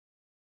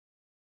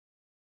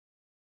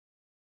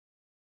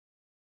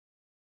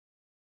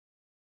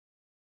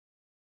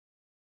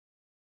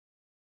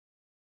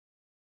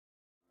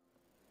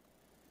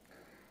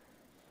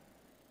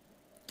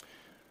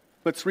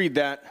Let's read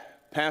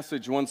that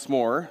passage once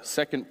more,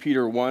 2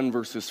 Peter 1,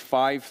 verses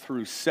 5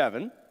 through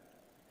 7.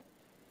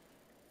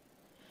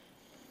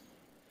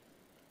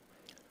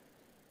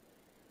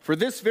 For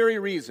this very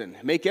reason,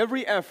 make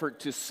every effort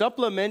to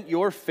supplement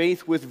your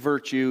faith with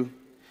virtue,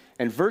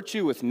 and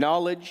virtue with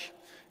knowledge,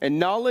 and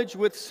knowledge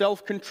with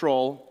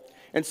self-control,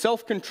 and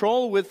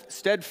self-control with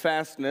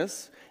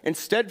steadfastness, and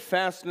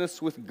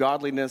steadfastness with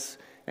godliness,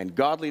 and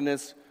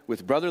godliness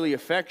with brotherly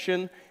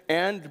affection,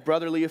 and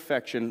brotherly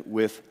affection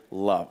with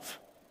love.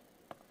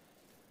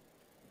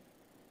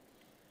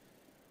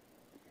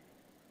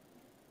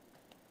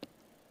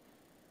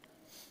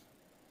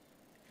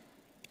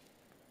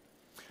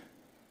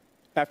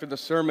 After the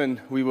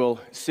sermon, we will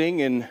sing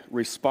in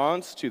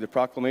response to the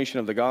proclamation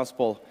of the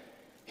gospel,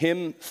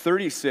 hymn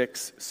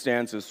 36,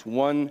 stanzas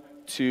 1,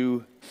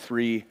 2,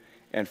 3,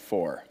 and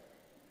 4.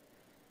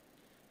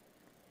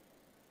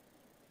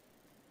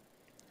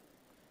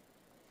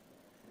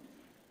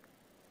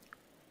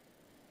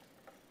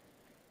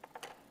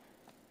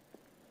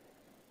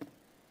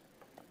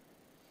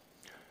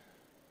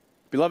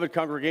 Beloved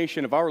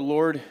congregation of our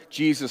Lord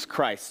Jesus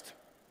Christ,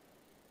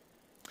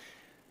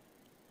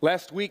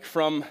 last week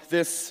from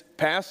this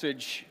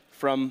passage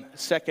from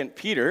 2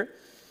 Peter,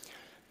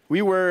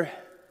 we were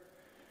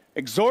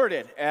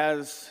exhorted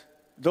as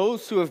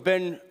those who have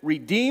been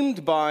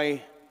redeemed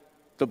by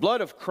the blood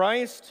of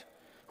Christ,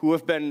 who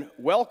have been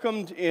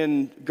welcomed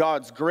in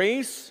God's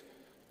grace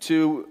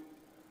to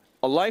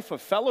a life of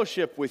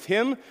fellowship with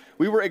Him.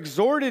 We were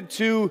exhorted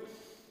to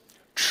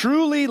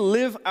truly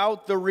live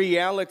out the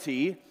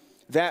reality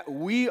that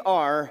we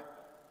are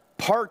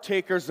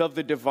partakers of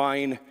the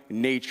divine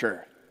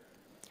nature.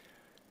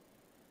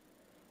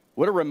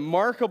 What a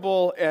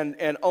remarkable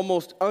and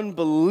almost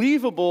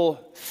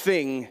unbelievable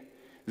thing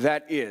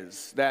that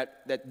is,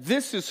 that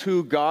this is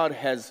who God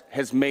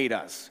has made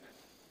us.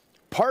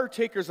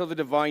 Partakers of the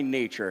divine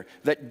nature,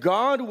 that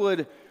God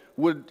would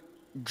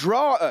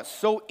draw us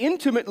so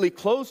intimately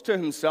close to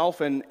Himself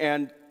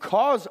and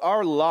cause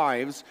our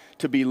lives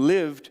to be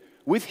lived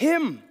with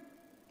Him.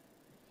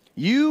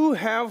 You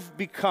have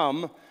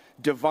become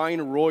divine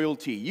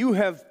royalty. You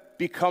have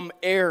become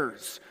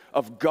heirs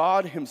of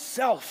God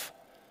Himself.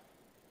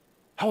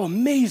 How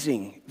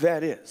amazing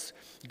that is.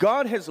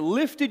 God has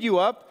lifted you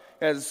up,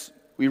 as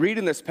we read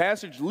in this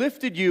passage,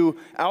 lifted you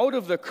out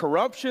of the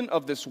corruption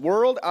of this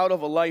world, out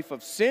of a life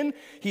of sin.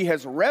 He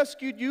has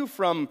rescued you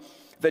from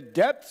the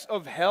depths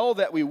of hell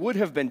that we would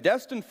have been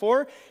destined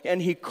for,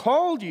 and He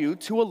called you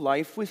to a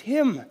life with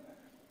Him.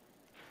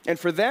 And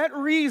for that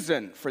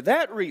reason,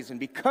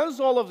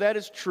 because all of that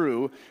is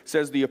true,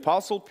 says the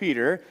Apostle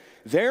Peter,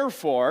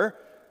 therefore,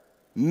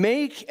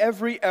 make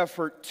every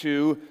effort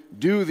to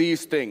do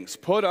these things,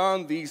 put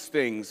on these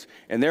things.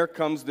 And there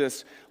comes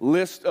this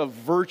list of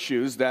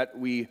virtues that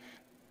we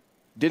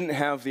didn't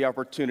have the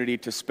opportunity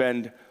to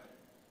spend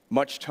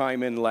much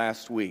time in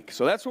last week.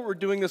 So that's what we're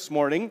doing this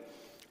morning,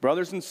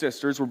 brothers and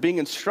sisters. We're being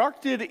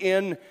instructed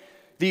in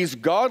these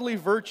godly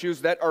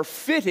virtues that are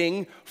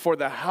fitting for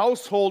the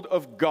household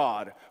of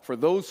God, for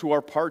those who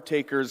are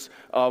partakers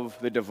of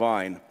the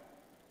divine.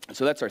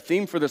 So that's our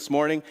theme for this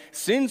morning.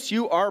 Since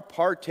you are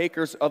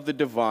partakers of the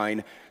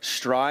divine,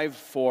 strive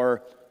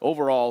for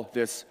overall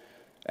this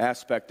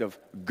aspect of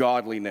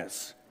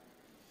godliness.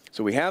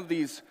 So we have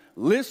these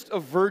list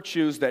of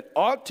virtues that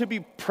ought to be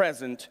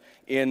present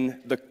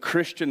in the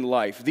Christian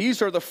life.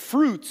 These are the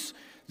fruits,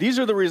 these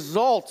are the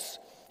results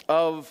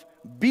of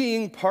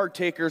being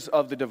partakers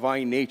of the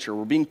divine nature.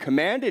 We're being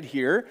commanded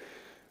here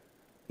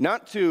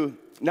not to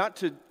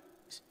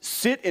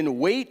sit and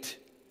wait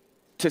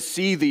to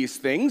see these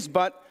things,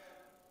 but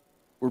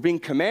we're being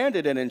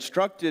commanded and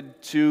instructed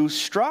to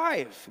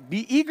strive,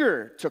 be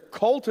eager to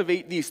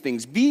cultivate these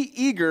things, be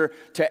eager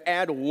to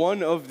add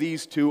one of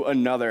these to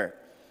another.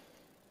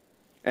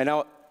 And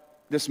now,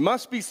 this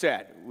must be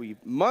said, we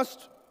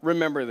must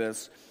remember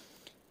this.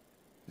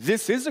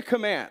 This is a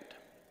command.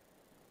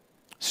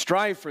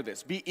 Strive for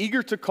this. Be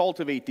eager to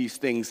cultivate these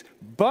things,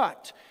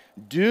 but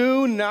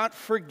do not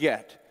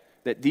forget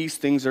that these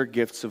things are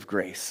gifts of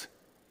grace.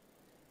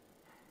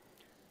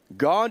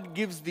 God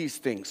gives these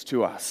things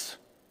to us,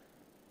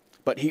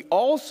 but He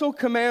also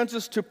commands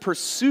us to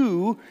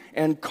pursue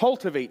and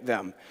cultivate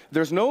them.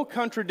 There's no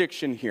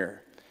contradiction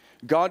here.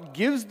 God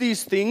gives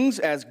these things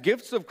as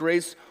gifts of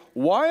grace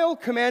while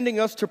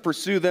commanding us to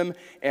pursue them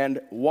and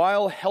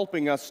while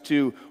helping us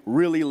to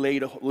really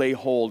lay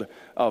hold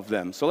of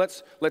them. So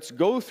let's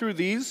go through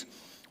these.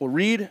 We'll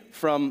read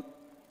from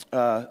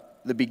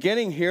the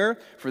beginning here.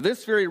 For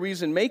this very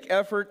reason, make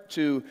effort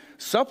to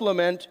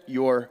supplement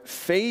your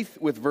faith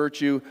with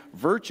virtue,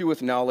 virtue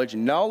with knowledge,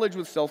 knowledge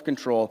with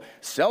self-control,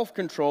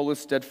 self-control with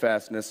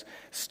steadfastness,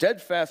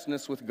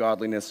 steadfastness with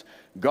godliness,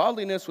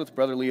 godliness with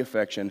brotherly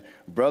affection,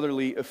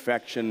 brotherly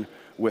affection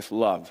with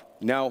love.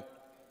 Now,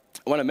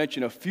 I want to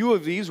mention a few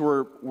of these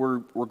we're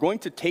going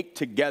to take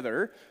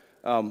together,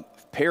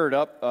 paired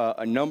up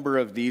a number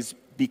of these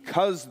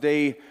because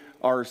they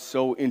are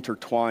so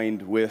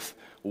intertwined with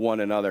one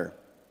another.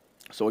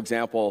 So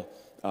example,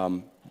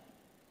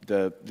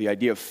 the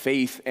idea of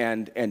faith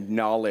and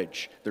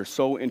knowledge. They're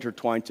so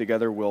intertwined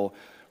together,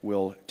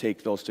 we'll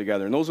take those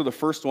together. And those are the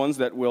first ones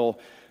that we'll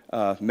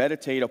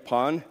meditate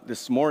upon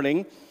this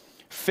morning.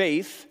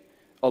 Faith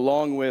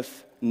along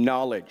with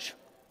knowledge.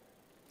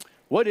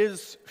 What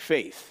is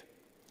faith?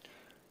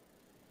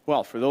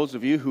 Well, for those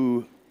of you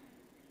who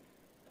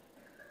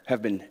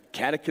have been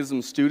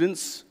catechism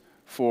students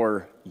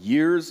for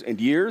years and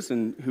years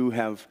and who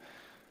have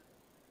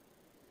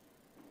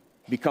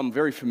become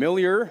very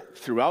familiar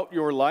throughout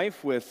your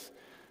life with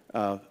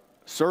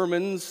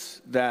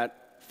sermons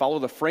that follow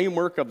the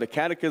framework of the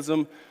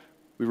catechism,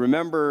 we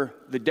remember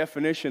the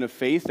definition of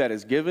faith that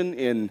is given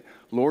in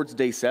Lord's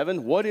Day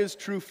 7. What is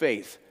true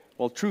faith?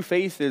 Well, true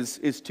faith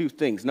is two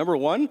things. Number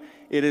one,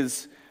 it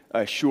is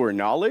a sure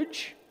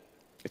knowledge.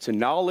 It's a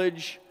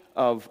knowledge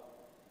of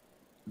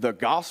the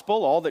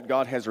gospel, all that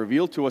God has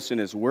revealed to us in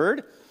His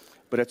Word,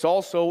 but it's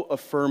also a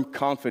firm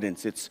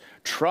confidence. It's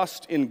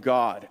trust in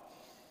God.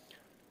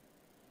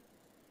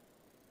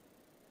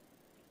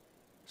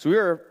 So we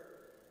are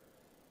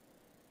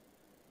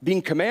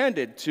being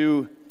commanded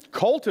to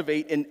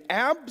cultivate an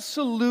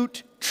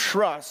absolute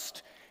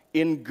trust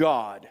in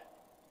God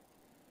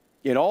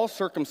in all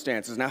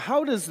circumstances. Now,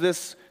 how does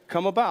this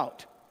come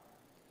about?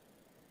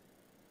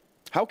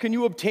 How can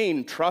you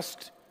obtain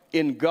trust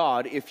in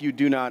God if you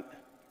do not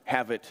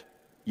have it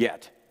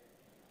yet?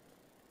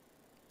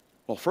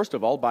 Well, first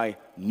of all, by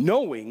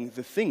knowing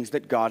the things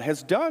that God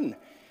has done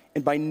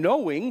and by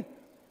knowing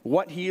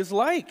what He is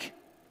like.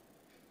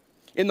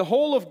 In the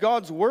whole of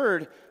God's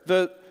Word,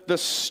 the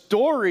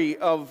story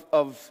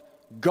of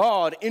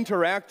God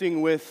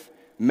interacting with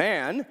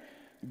man,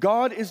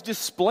 God is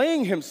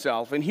displaying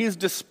Himself, and He is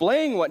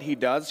displaying what He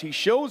does. He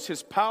shows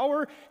His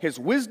power, His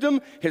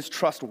wisdom, His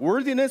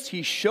trustworthiness.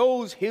 He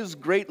shows His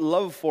great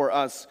love for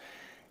us,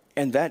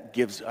 and that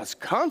gives us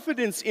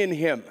confidence in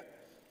Him.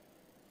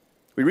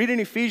 We read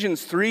in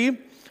Ephesians 3,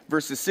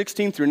 verses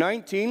 16 through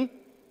 19,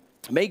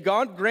 "May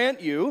God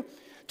grant you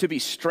to be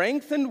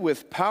strengthened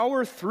with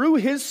power through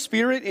His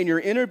Spirit in your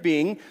inner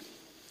being,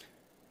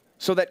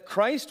 so that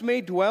Christ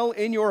may dwell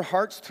in your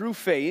hearts through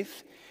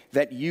faith,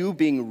 that you,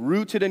 being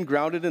rooted and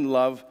grounded in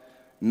love,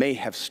 may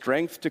have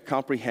strength to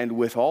comprehend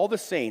with all the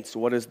saints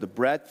what is the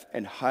breadth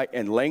and height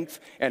and length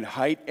and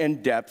height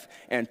and depth,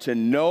 and to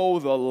know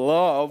the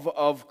love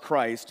of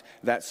Christ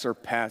that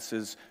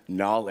surpasses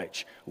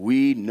knowledge."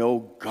 We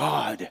know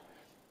God.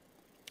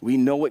 We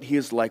know what He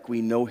is like.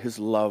 We know His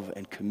love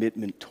and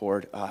commitment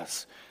toward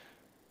us.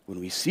 When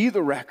we see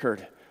the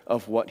record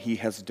of what He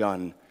has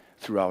done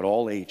throughout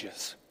all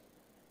ages,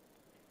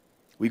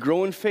 we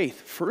grow in faith,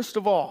 first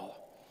of all,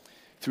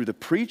 through the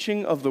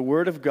preaching of the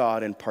Word of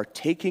God and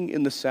partaking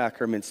in the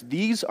sacraments.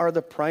 These are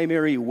the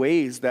primary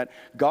ways that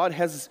God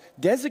has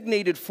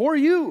designated for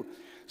you,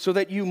 so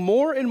that you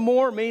more and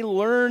more may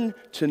learn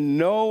to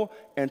know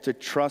and to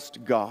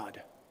trust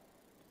God.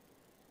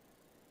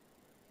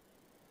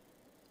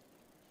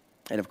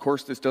 And of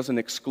course, this doesn't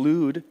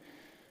exclude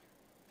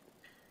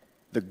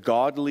the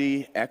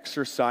godly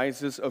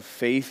exercises of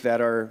faith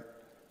that are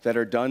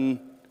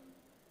done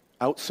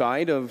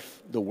outside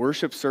of the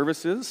worship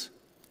services.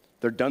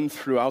 They're done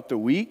throughout the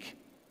week.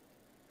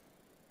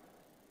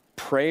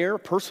 Prayer,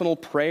 personal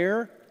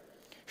prayer,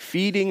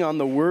 feeding on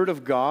the Word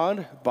of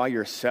God by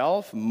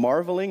yourself,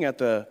 marveling at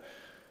the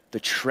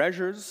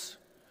treasures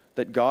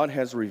that God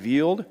has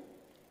revealed.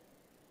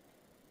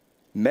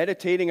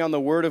 Meditating on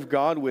the Word of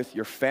God with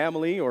your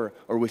family or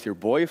with your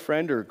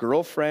boyfriend or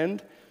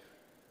girlfriend.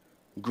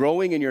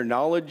 Growing in your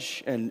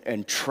knowledge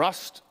and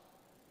trust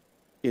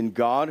in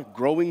God,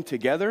 growing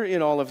together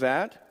in all of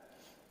that.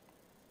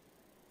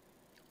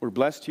 We're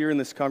blessed here in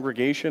this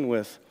congregation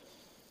with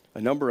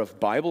a number of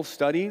Bible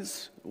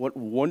studies. What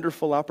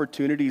wonderful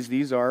opportunities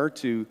these are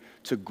to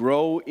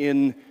grow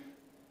in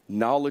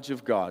knowledge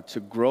of God, to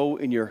grow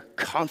in your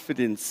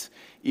confidence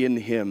in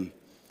Him.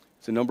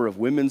 There's a number of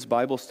women's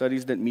Bible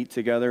studies that meet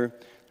together.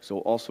 So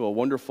also a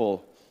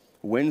wonderful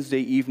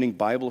Wednesday evening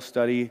Bible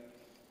study.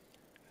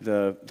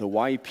 The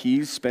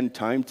YPs spend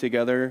time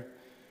together,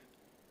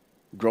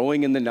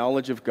 growing in the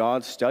knowledge of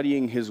God,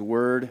 studying His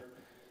Word,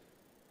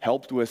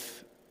 helped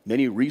with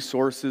many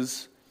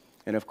resources,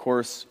 and of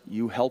course,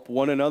 you help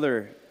one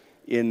another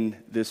in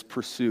this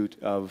pursuit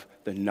of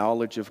the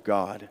knowledge of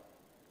God.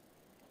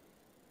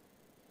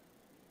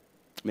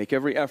 Make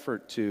every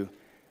effort to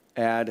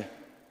add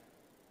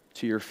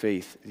to your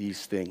faith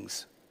these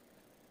things.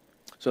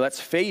 So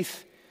that's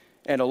faith,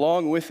 and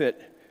along with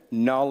it,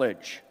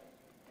 knowledge.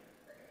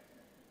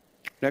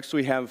 Next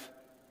we have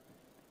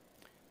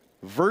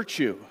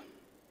virtue.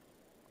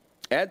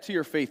 Add to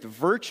your faith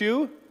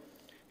virtue,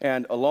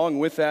 and along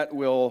with that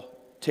we'll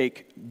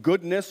take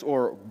goodness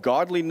or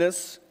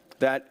godliness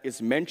that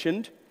is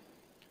mentioned.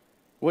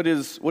 What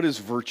is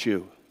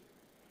virtue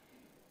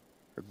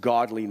or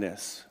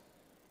godliness?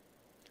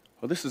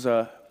 Well, this is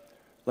a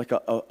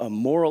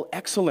moral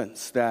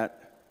excellence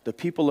that the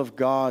people of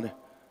God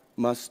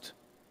must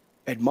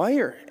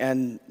admire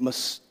and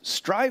must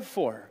strive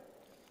for.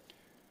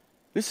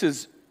 This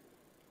is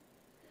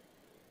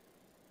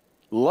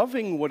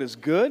loving what is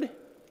good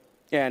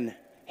and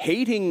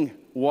hating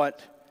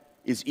what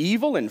is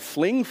evil and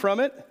fleeing from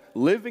it,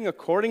 living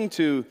according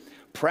to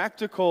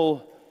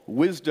practical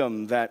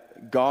wisdom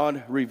that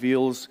God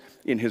reveals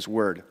in His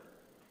Word.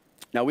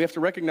 Now we have to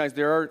recognize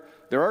there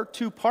are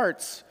two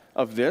parts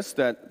of this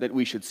that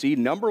we should see.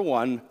 Number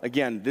one,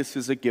 again, this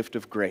is a gift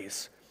of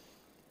grace.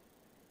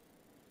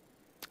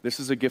 This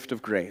is a gift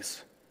of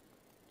grace.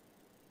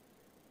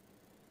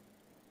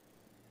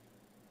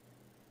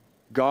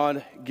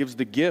 God gives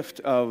the gift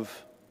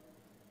of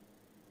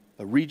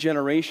a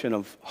regeneration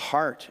of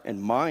heart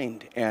and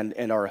mind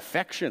and our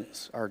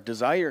affections, our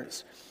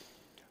desires,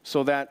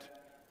 so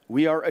that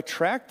we are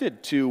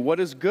attracted to what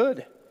is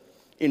good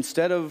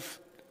instead of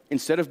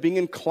being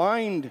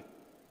inclined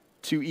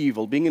to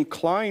evil, being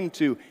inclined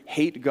to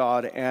hate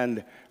God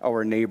and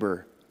our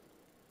neighbor.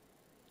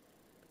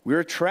 We're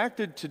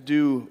attracted to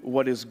do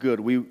what is good.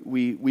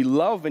 We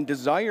love and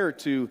desire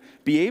to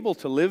be able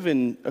to live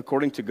in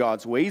according to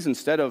God's ways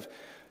instead of,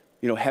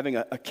 having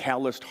a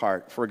calloused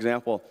heart. For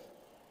example,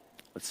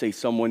 let's say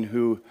someone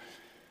who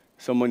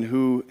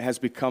has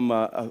become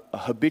a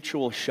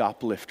habitual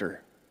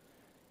shoplifter,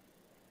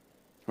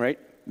 right?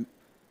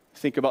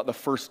 Think about the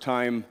first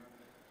time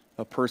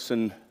a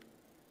person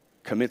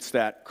commits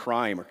that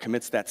crime or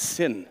commits that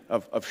sin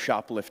of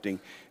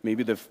shoplifting.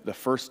 Maybe the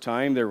first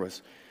time there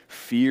was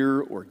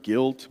fear or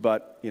guilt,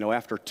 but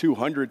after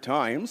 200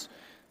 times,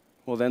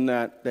 well, then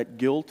that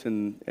guilt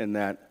and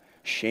that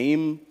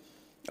shame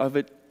of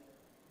it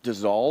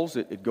dissolves.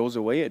 It goes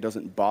away. It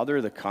doesn't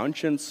bother the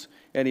conscience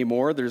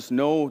anymore. There's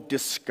no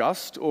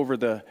disgust over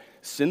the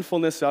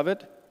sinfulness of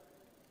it.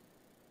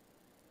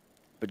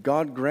 But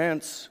God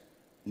grants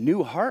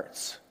new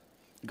hearts.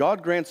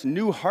 God grants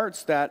new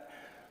hearts that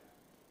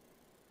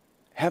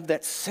have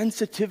that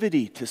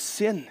sensitivity to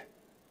sin.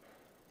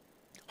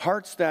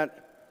 Hearts that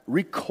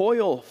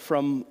recoil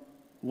from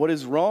what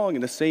is wrong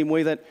in the same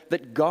way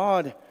that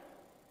God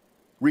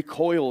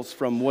recoils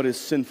from what is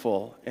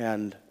sinful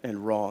and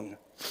wrong.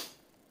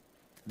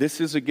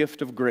 This is a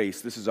gift of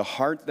grace. This is a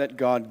heart that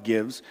God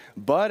gives,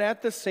 but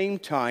at the same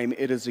time,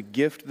 it is a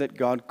gift that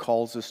God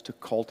calls us to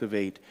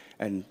cultivate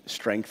and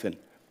strengthen.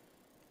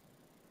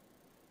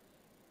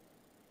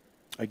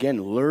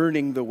 Again,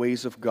 learning the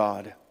ways of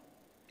God,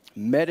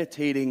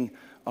 meditating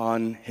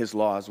on His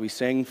laws. We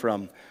sang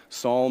from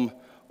Psalm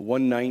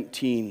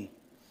 119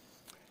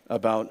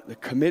 about the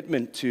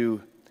commitment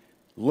to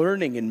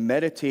learning and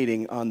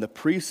meditating on the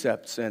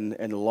precepts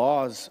and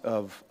laws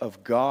of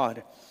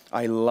God.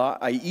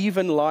 I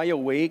even lie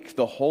awake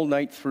the whole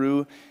night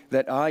through,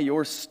 that I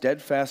your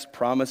steadfast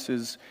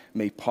promises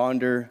may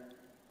ponder.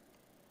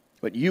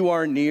 But you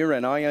are near,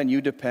 and I on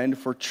you depend,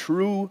 for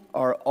true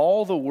are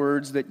all the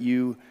words that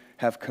you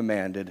have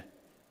commanded.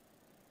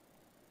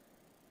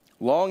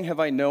 Long have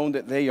I known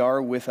that they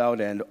are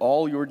without end.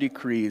 All your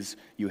decrees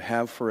you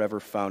have forever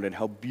founded.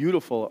 How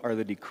beautiful are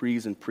the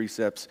decrees and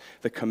precepts,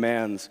 the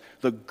commands,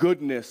 the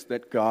goodness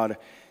that God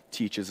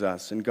teaches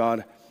us. And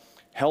God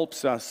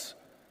helps us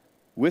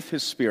with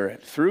His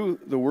Spirit, through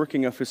the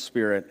working of His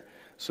Spirit,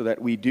 so that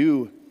we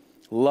do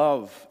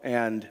love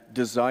and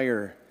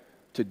desire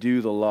to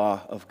do the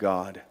law of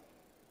God.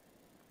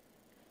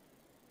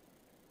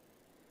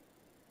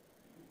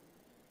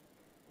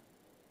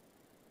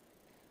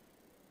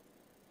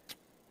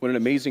 What an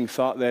amazing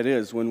thought that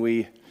is when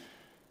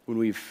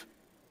we've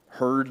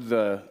heard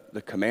the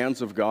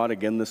commands of God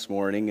again this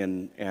morning,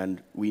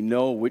 and we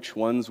know which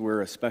ones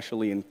we're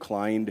especially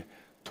inclined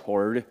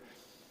toward.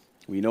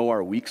 We know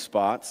our weak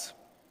spots.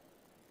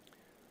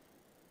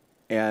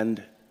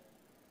 And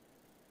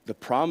the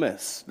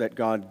promise that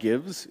God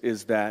gives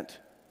is that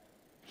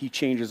He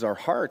changes our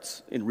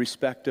hearts in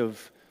respect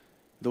of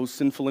those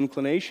sinful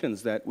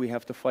inclinations that we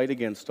have to fight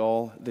against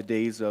all the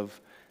days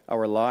of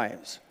our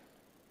lives.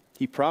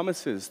 He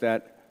promises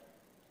that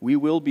we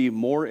will be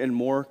more and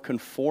more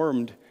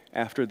conformed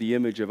after the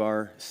image of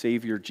our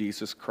Savior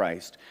Jesus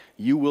Christ.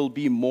 You will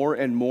be more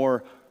and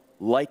more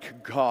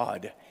like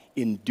God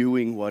in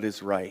doing what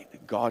is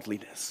right,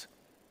 godliness.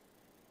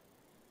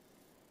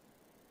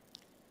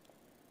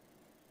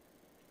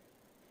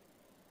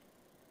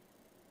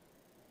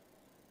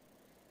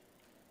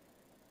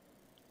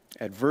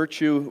 Add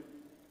virtue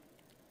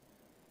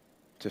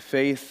to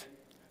faith,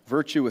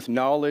 virtue with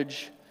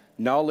knowledge,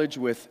 knowledge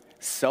with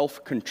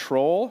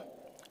self-control,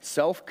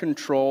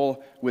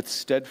 self-control with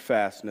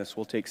steadfastness.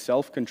 We'll take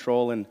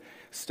self-control and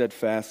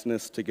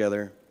steadfastness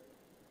together.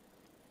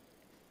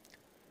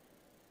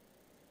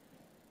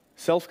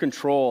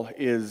 Self-control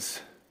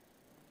is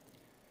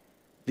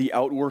the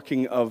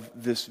outworking of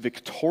this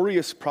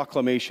victorious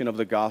proclamation of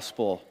the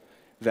gospel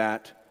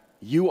that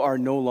you are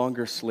no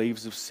longer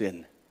slaves of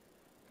sin.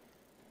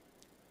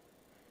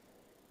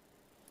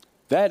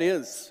 That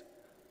is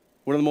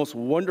one of the most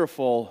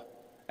wonderful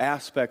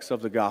aspects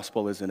of the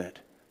gospel, isn't it?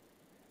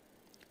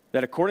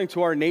 That according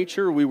to our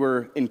nature, we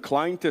were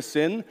inclined to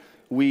sin.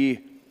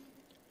 We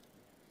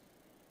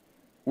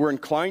were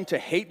inclined to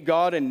hate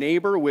God and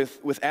neighbor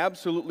with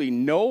absolutely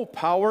no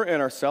power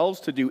in ourselves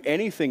to do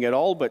anything at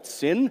all but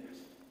sin.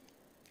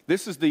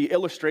 This is the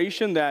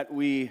illustration that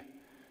we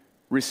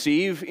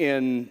receive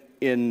in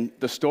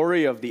the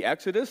story of the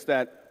Exodus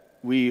that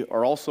we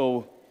are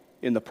also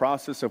in the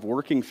process of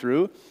working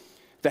through,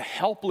 the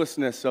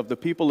helplessness of the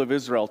people of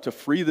Israel to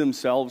free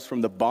themselves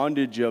from the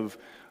bondage of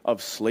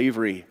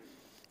slavery.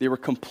 They were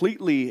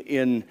completely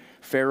in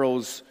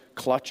Pharaoh's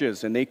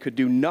clutches, and they could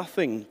do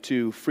nothing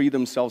to free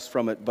themselves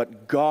from it.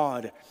 But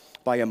God,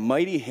 by a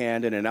mighty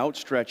hand and an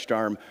outstretched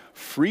arm,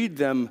 freed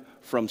them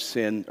from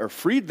sin, or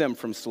freed them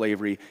from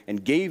slavery,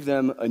 and gave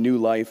them a new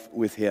life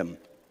with him.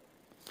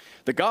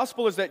 The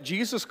gospel is that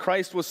Jesus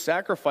Christ was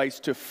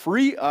sacrificed to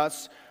free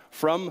us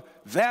from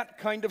that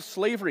kind of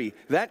slavery,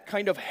 that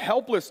kind of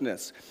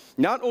helplessness.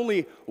 Not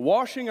only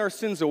washing our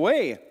sins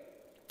away,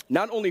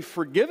 not only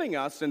forgiving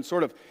us and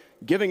sort of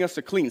giving us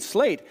a clean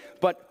slate,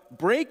 but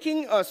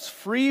breaking us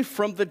free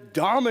from the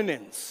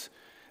dominance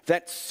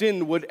that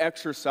sin would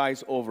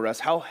exercise over us.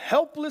 How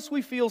helpless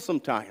we feel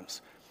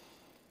sometimes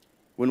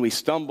when we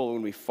stumble,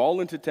 when we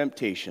fall into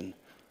temptation.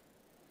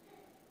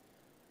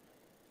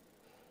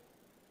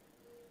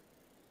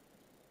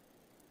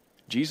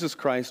 Jesus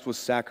Christ was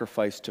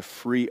sacrificed to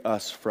free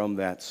us from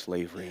that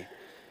slavery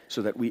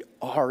so that we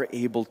are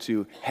able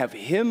to have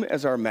him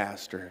as our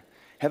master,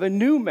 have a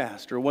new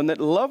master, one that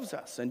loves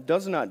us and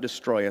does not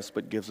destroy us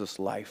but gives us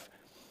life.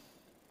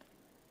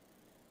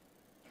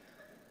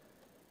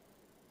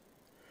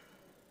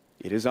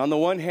 It is on the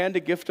one hand a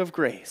gift of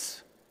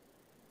grace.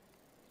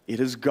 It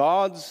is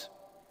God's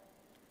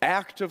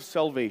act of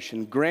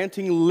salvation,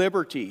 granting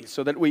liberty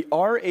so that we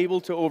are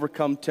able to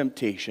overcome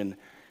temptation.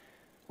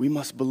 We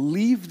must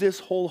believe this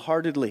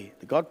wholeheartedly.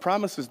 God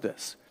promises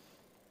this.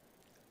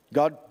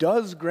 God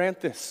does grant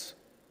this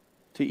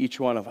to each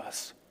one of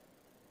us.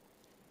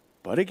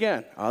 But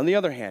again, on the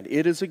other hand,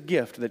 it is a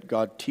gift that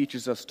God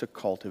teaches us to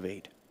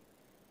cultivate.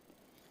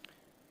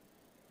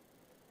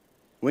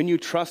 When you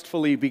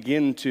trustfully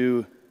begin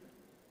to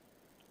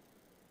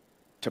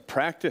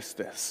practice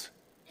this,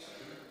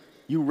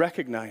 you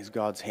recognize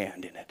God's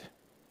hand in it.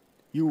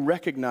 You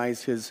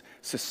recognize his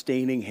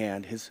sustaining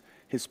hand,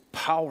 his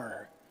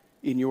power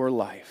in your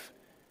life,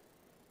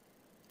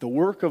 the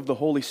work of the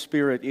Holy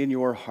Spirit in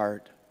your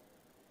heart.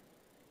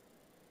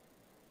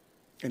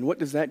 And what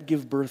does that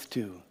give birth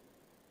to?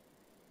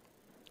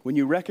 When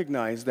you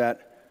recognize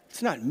that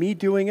it's not me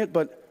doing it,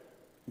 but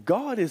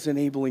God is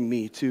enabling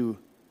me to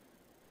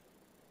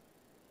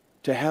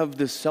have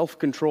this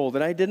self-control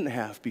that I didn't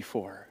have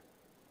before.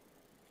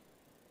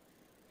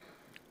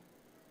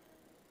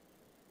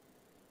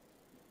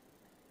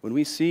 When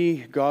we see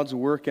God's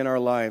work in our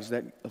lives,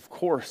 that of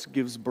course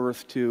gives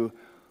birth to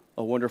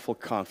a wonderful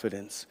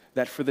confidence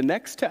that for the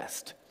next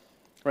test,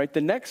 right, the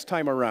next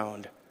time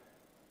around,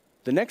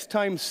 the next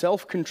time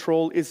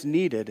self-control is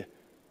needed,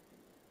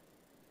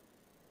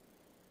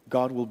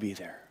 God will be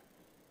there.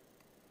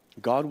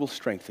 God will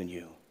strengthen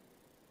you.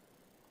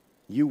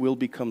 You will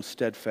become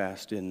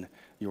steadfast in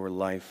your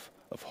life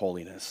of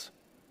holiness.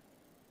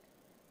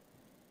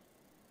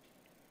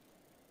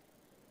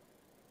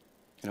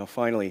 Now,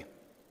 finally,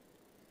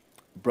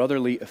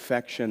 brotherly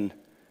affection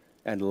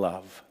and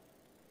love.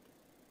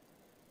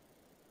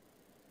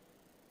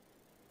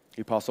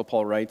 The Apostle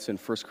Paul writes in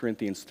 1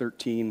 Corinthians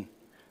 13,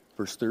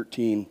 verse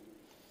 13,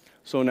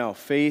 "So now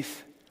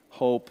faith,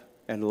 hope,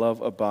 and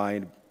love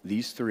abide,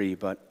 these three,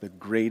 but the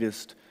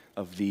greatest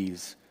of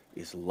these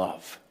is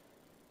love."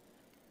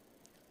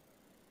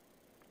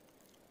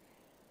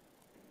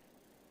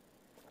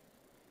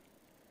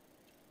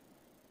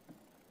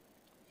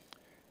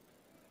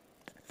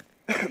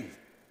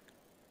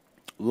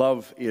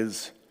 Love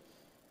is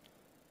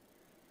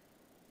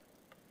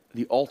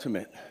the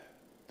ultimate,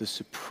 the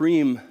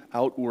supreme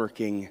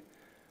outworking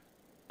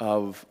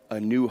of a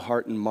new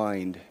heart and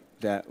mind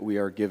that we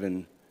are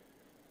given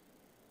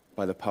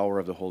by the power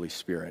of the Holy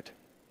Spirit.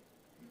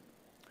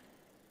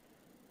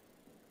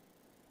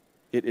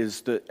 It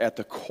is at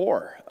the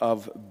core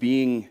of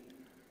being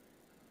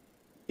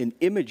an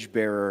image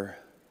bearer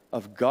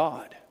of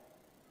God.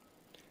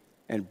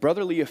 And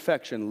brotherly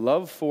affection,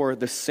 love for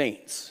the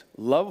saints,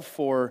 love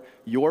for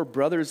your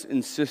brothers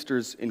and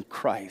sisters in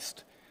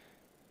Christ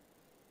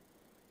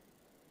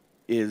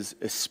is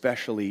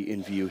especially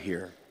in view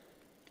here.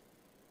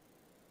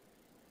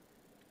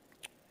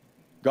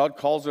 God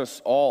calls us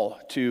all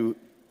to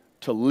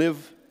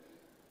live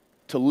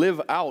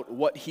out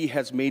what he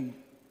has made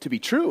to be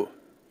true.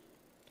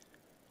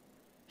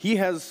 He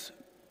has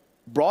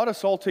brought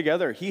us all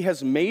together. He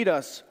has made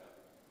us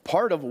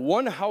part of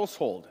one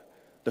household,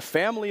 the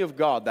family of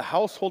God, the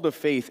household of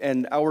faith,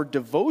 and our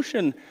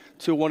devotion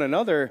to one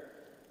another,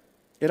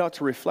 it ought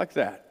to reflect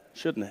that,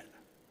 shouldn't it?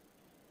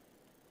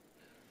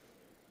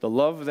 The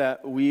love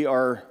that we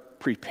are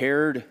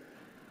prepared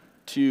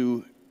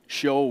to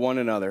show one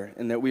another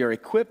and that we are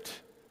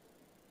equipped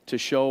to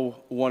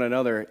show one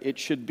another, it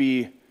should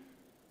be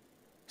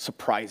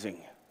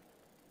surprising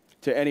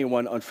to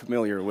anyone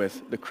unfamiliar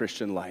with the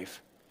Christian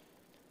life.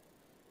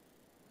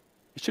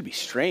 It should be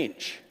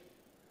strange,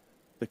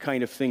 the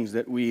kind of things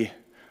that we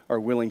are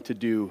willing to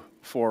do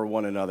for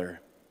one another.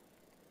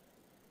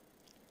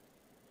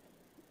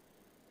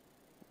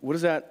 What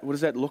does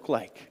that look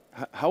like?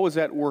 How is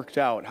that worked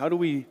out? How do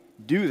we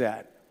do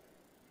that?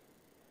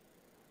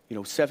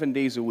 7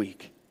 days a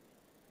week.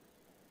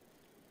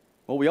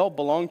 Well, we all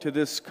belong to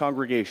this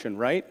congregation,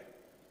 right?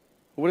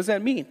 What does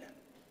that mean?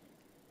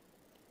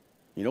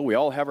 We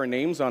all have our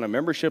names on a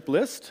membership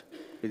list.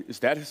 Is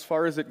that as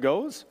far as it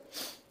goes?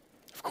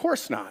 Of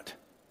course not.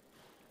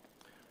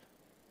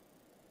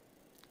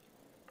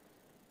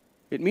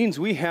 It means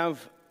we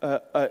have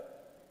a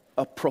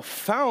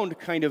profound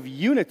kind of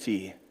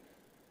unity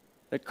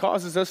that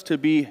causes us to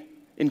be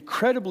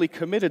incredibly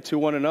committed to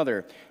one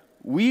another.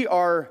 We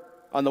are,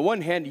 on the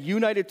one hand,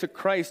 united to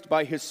Christ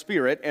by His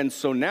Spirit, and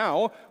so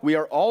now we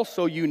are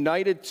also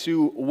united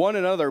to one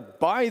another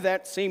by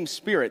that same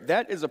Spirit.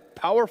 That is a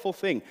powerful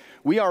thing.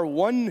 We are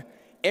one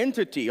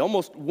entity,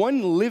 almost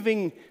one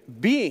living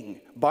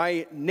being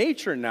by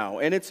nature now,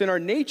 and it's in our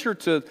nature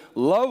to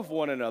love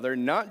one another,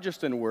 not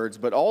just in words,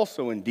 but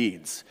also in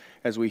deeds,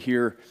 as we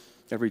hear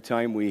every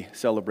time we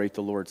celebrate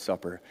the Lord's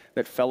Supper.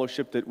 That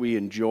fellowship that we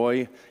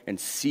enjoy and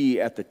see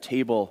at the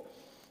table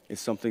is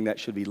something that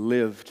should be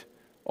lived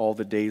all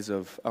the days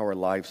of our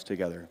lives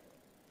together.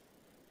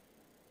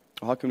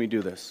 How can we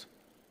do this?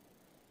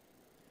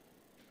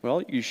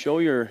 Well, you show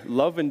your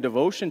love and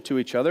devotion to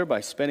each other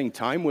by spending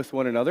time with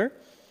one another.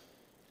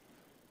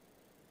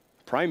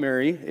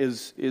 Primary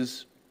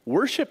is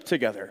worship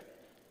together.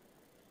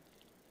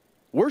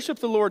 Worship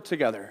the Lord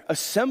together.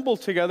 Assemble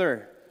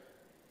together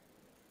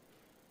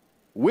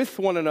with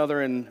one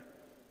another and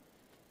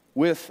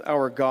with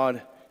our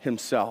God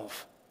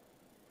Himself.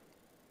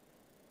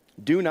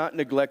 Do not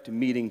neglect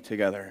meeting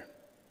together.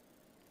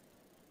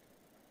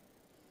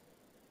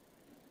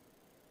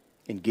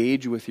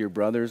 Engage with your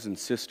brothers and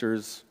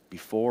sisters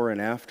before and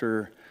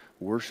after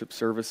worship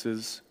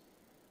services.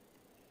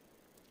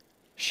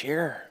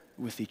 Share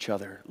with each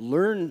other.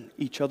 Learn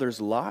each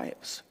other's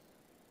lives.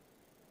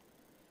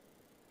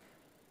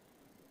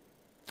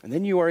 And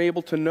then you are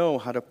able to know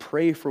how to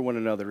pray for one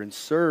another and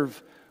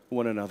serve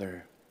one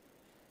another.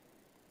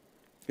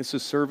 It's a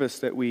service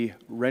that we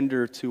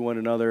render to one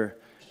another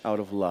out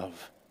of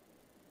love,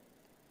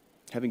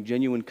 having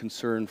genuine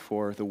concern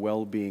for the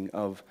well-being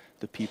of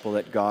the people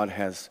that God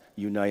has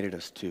united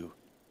us to.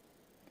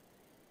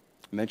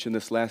 I mentioned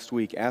this last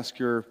week. Ask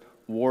your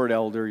ward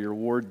elder, your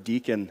ward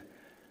deacon,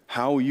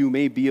 how you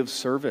may be of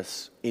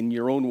service in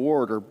your own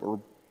ward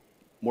or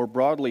more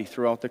broadly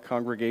throughout the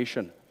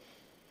congregation.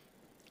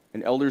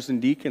 And elders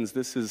and deacons,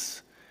 this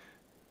is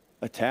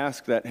a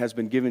task that has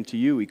been given to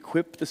you.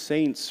 Equip the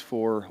saints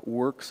for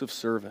works of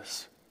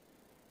service.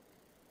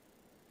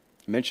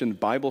 I mentioned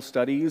Bible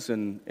studies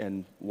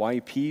and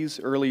YPs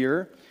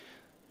earlier.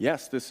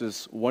 Yes, this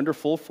is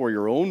wonderful for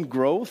your own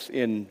growth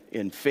in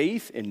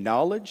faith, in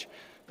knowledge,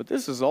 but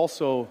this is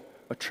also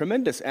a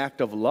tremendous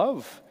act of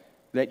love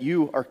that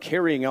you are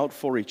carrying out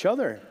for each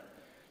other.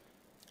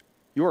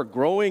 You are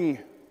growing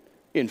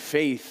in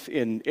faith,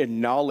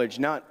 in knowledge,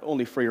 not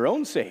only for your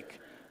own sake,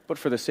 but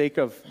for the sake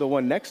of the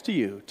one next to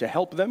you, to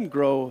help them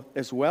grow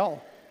as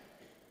well.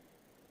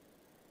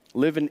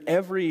 Live in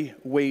every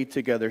way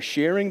together,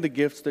 sharing the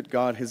gifts that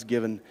God has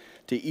given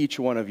to each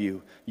one of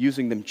you,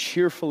 using them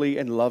cheerfully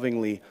and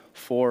lovingly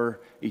for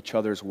each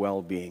other's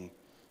well-being.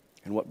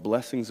 And what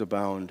blessings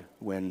abound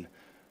when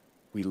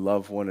we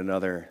love one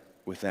another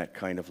with that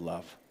kind of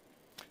love.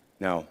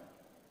 Now,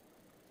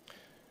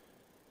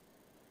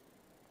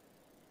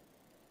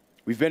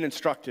 we've been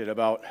instructed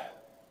about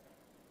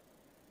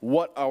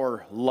what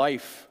our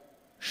life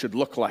should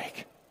look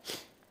like.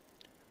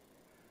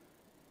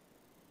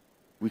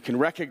 We can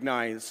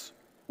recognize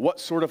what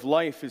sort of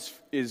life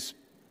is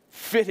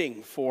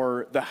fitting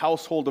for the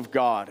household of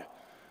God,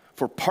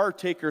 for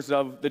partakers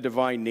of the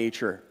divine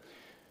nature.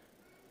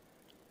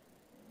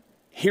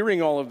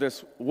 Hearing all of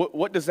this,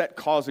 what does that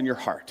cause in your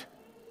heart?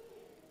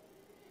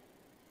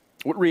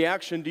 What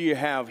reaction do you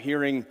have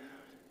hearing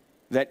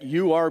that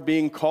you are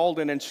being called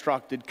and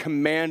instructed,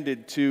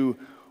 commanded to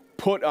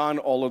put on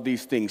all of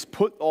these things,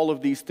 put all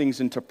of these things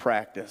into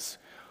practice?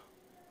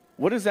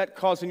 What does that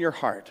cause in your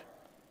heart?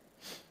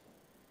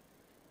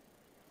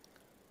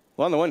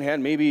 Well, on the one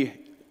hand, maybe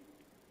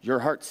your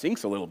heart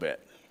sinks a little bit.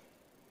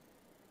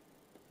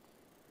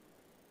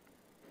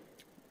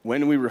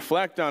 When we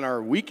reflect on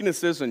our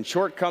weaknesses and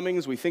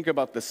shortcomings, we think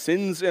about the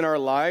sins in our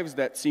lives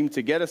that seem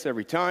to get us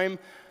every time,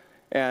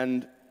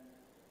 and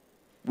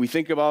we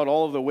think about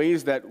all of the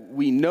ways that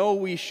we know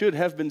we should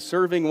have been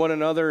serving one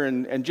another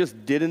and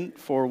just didn't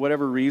for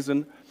whatever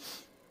reason.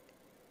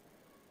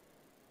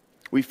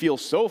 We feel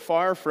so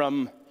far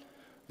from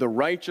the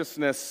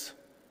righteousness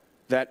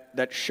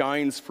that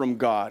shines from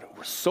God.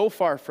 We're so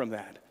far from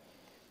that.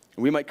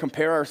 We might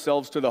compare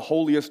ourselves to the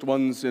holiest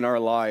ones in our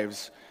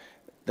lives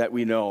that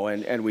we know,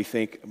 and we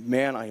think,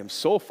 man, I am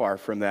so far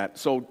from that.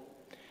 So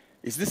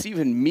is this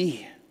even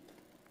me?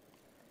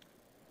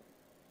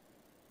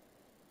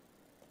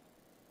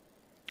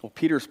 Well,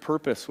 Peter's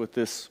purpose with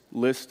this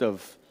list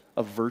of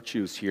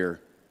virtues here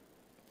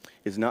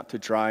is not to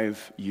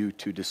drive you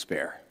to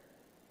despair.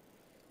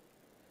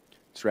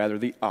 It's rather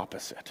the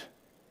opposite.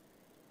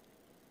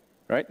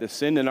 Right? The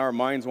sin in our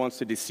minds wants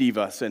to deceive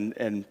us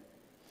and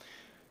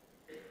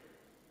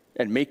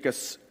and make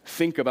us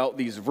think about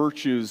these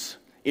virtues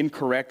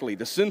incorrectly.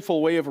 The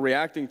sinful way of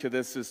reacting to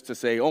this is to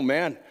say, oh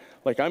man,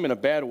 like I'm in a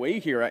bad way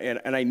here,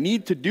 and I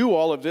need to do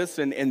all of this,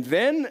 and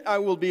then I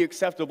will be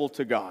acceptable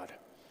to God.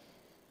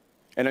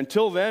 And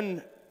until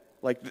then,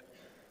 like,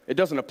 it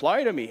doesn't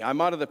apply to me.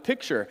 I'm out of the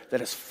picture.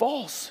 That is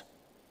false.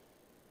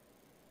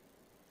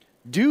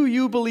 Do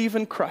you believe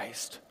in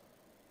Christ?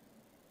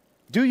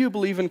 Do you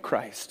believe in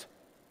Christ?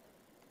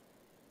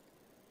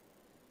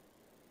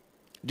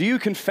 Do you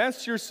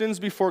confess your sins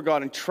before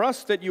God and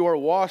trust that you are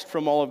washed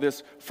from all of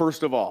this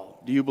first of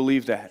all? Do you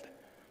believe that?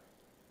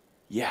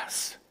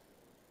 Yes.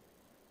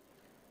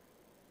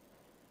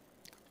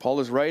 Paul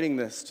is writing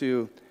this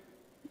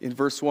in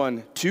verse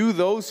 1, to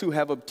those who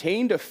have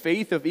obtained a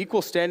faith of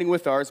equal standing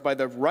with ours by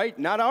the right,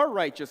 not our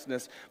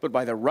righteousness, but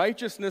by the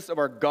righteousness of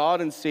our God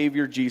and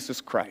Savior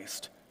Jesus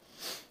Christ.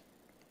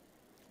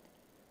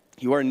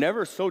 You are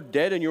never so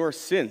dead in your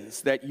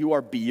sins that you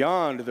are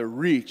beyond the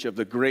reach of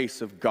the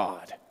grace of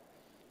God.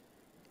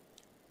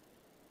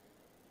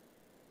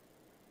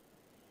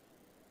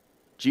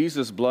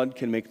 Jesus' blood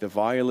can make the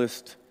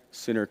vilest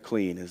sinner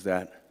clean, as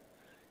that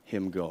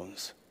hymn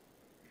goes.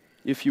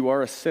 If you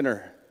are a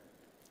sinner,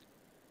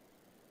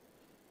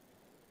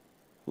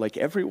 like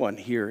everyone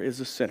here is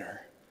a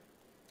sinner,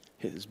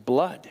 his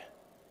blood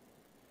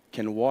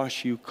can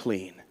wash you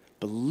clean.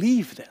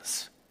 Believe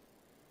this.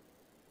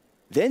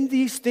 Then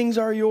these things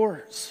are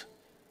yours.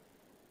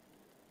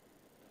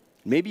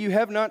 Maybe you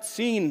have not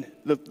seen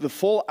the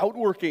full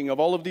outworking of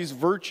all of these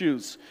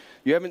virtues.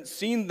 You haven't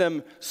seen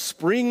them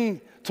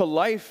spring to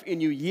life in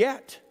you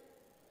yet.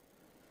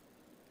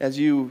 As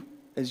you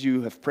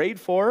have prayed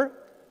for,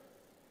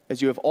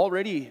 as you have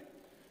already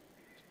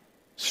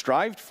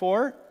strived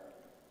for,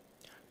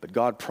 but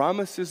God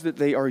promises that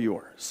they are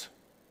yours.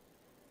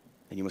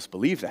 And you must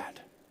believe that.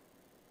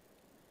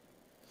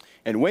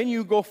 And when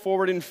you go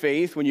forward in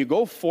faith, when you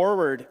go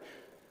forward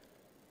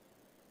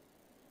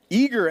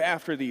eager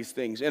after these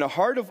things, in a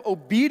heart of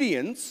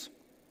obedience,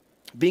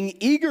 being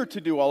eager to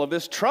do all of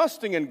this,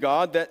 trusting in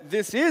God that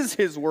this is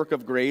His work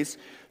of grace,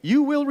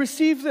 you will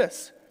receive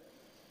this.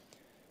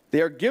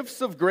 They are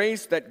gifts of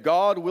grace that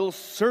God will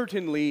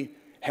certainly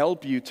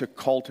help you to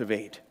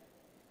cultivate.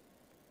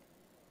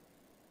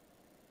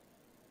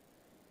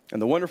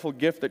 And the wonderful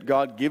gift that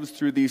God gives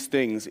through these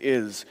things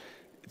is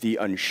the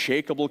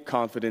unshakable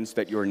confidence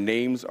that your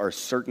names are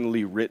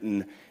certainly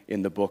written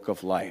in the book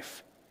of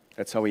life.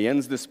 That's how he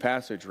ends this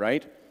passage,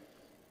 right?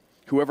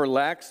 Whoever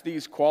lacks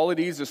these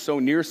qualities is so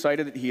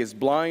nearsighted that he is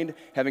blind,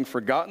 having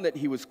forgotten that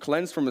he was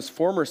cleansed from his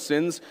former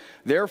sins.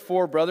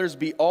 Therefore, brothers,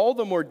 be all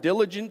the more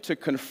diligent to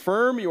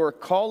confirm your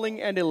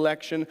calling and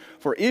election,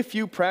 for if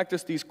you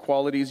practice these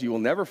qualities, you will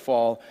never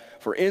fall,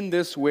 for in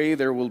this way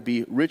there will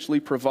be richly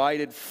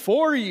provided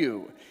for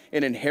you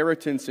an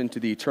inheritance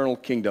into the eternal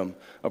kingdom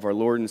of our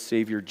Lord and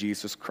Savior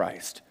Jesus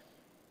Christ.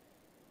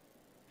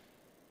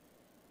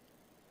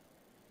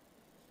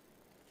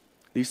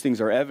 These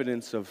things are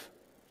evidence of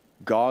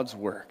God's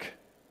work,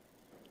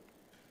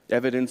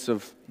 evidence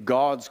of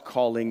God's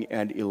calling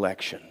and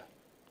election.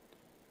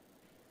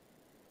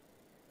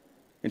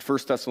 In 1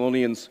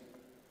 Thessalonians,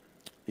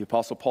 the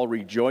Apostle Paul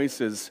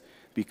rejoices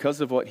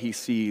because of what he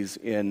sees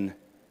in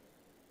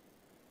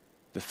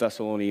the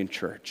Thessalonian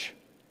church.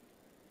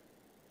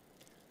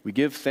 We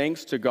give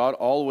thanks to God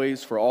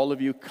always for all of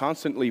you,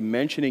 constantly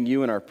mentioning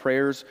you in our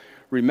prayers,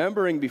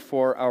 remembering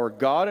before our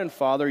God and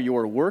Father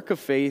your work of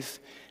faith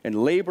and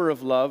labor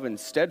of love and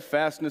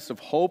steadfastness of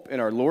hope in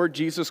our Lord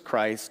Jesus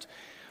Christ.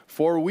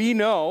 For we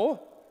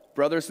know,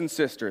 brothers and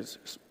sisters,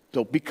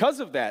 so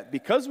because of that,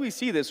 because we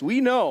see this,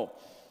 we know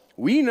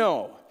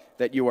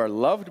that you are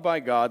loved by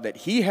God, that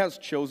He has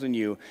chosen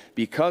you,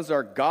 because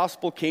our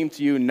gospel came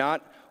to you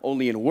not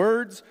only in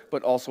words,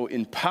 but also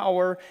in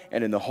power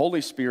and in the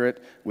Holy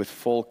Spirit with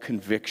full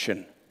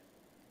conviction.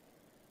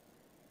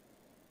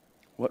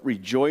 What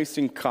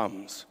rejoicing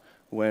comes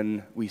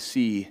when we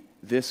see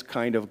this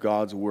kind of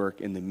God's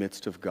work in the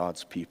midst of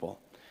God's people.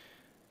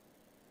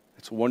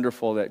 It's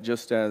wonderful that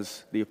just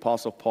as the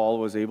Apostle Paul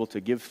was able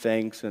to give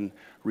thanks and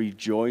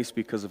rejoice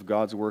because of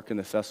God's work in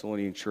the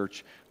Thessalonian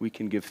church, we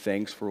can give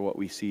thanks for what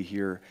we see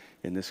here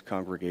in this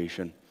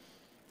congregation.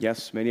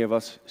 Yes, many of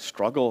us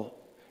struggle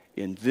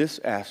in this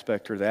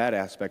aspect or that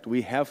aspect.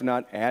 We have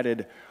not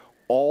added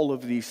all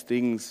of these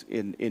things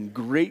in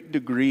great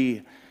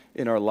degree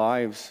in our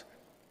lives,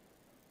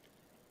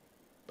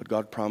 but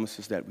God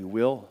promises that we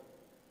will.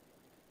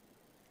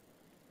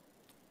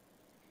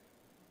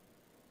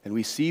 And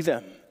we see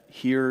them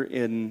here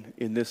in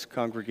this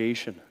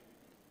congregation.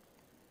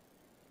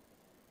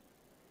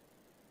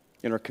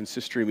 In our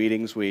consistory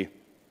meetings, we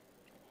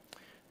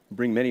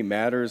bring many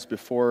matters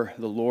before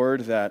the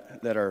Lord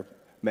that are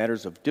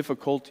matters of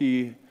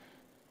difficulty,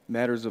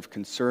 matters of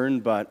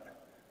concern,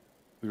 but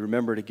we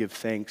remember to give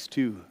thanks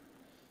too,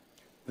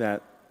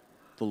 that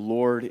the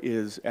Lord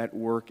is at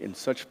work in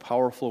such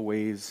powerful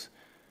ways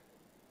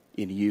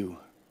in you.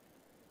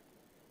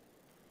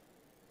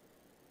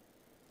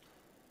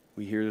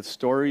 We hear the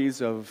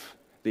stories of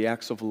the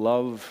acts of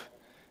love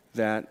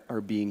that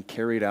are being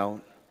carried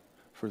out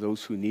for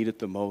those who need it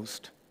the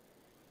most,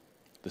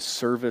 the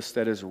service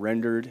that is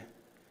rendered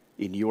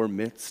in your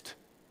midst,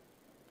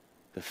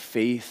 the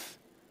faith,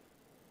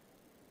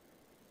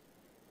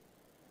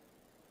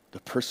 the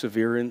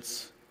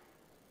perseverance,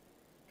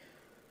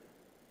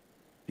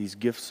 these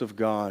gifts of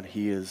God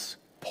He is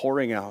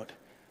pouring out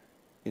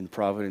in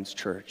Providence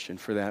Church, and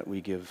for that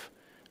we give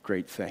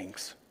great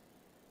thanks.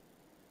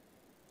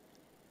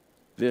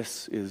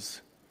 This is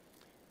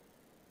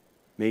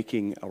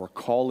making our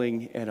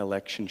calling and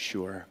election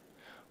sure.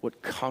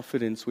 What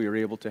confidence we are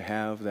able to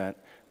have that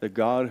the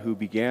God who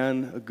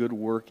began a good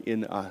work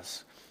in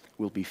us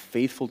will be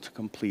faithful to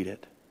complete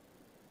it.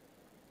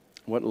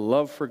 What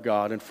love for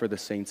God and for the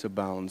saints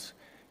abounds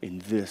in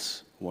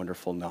this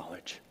wonderful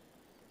knowledge.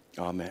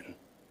 Amen.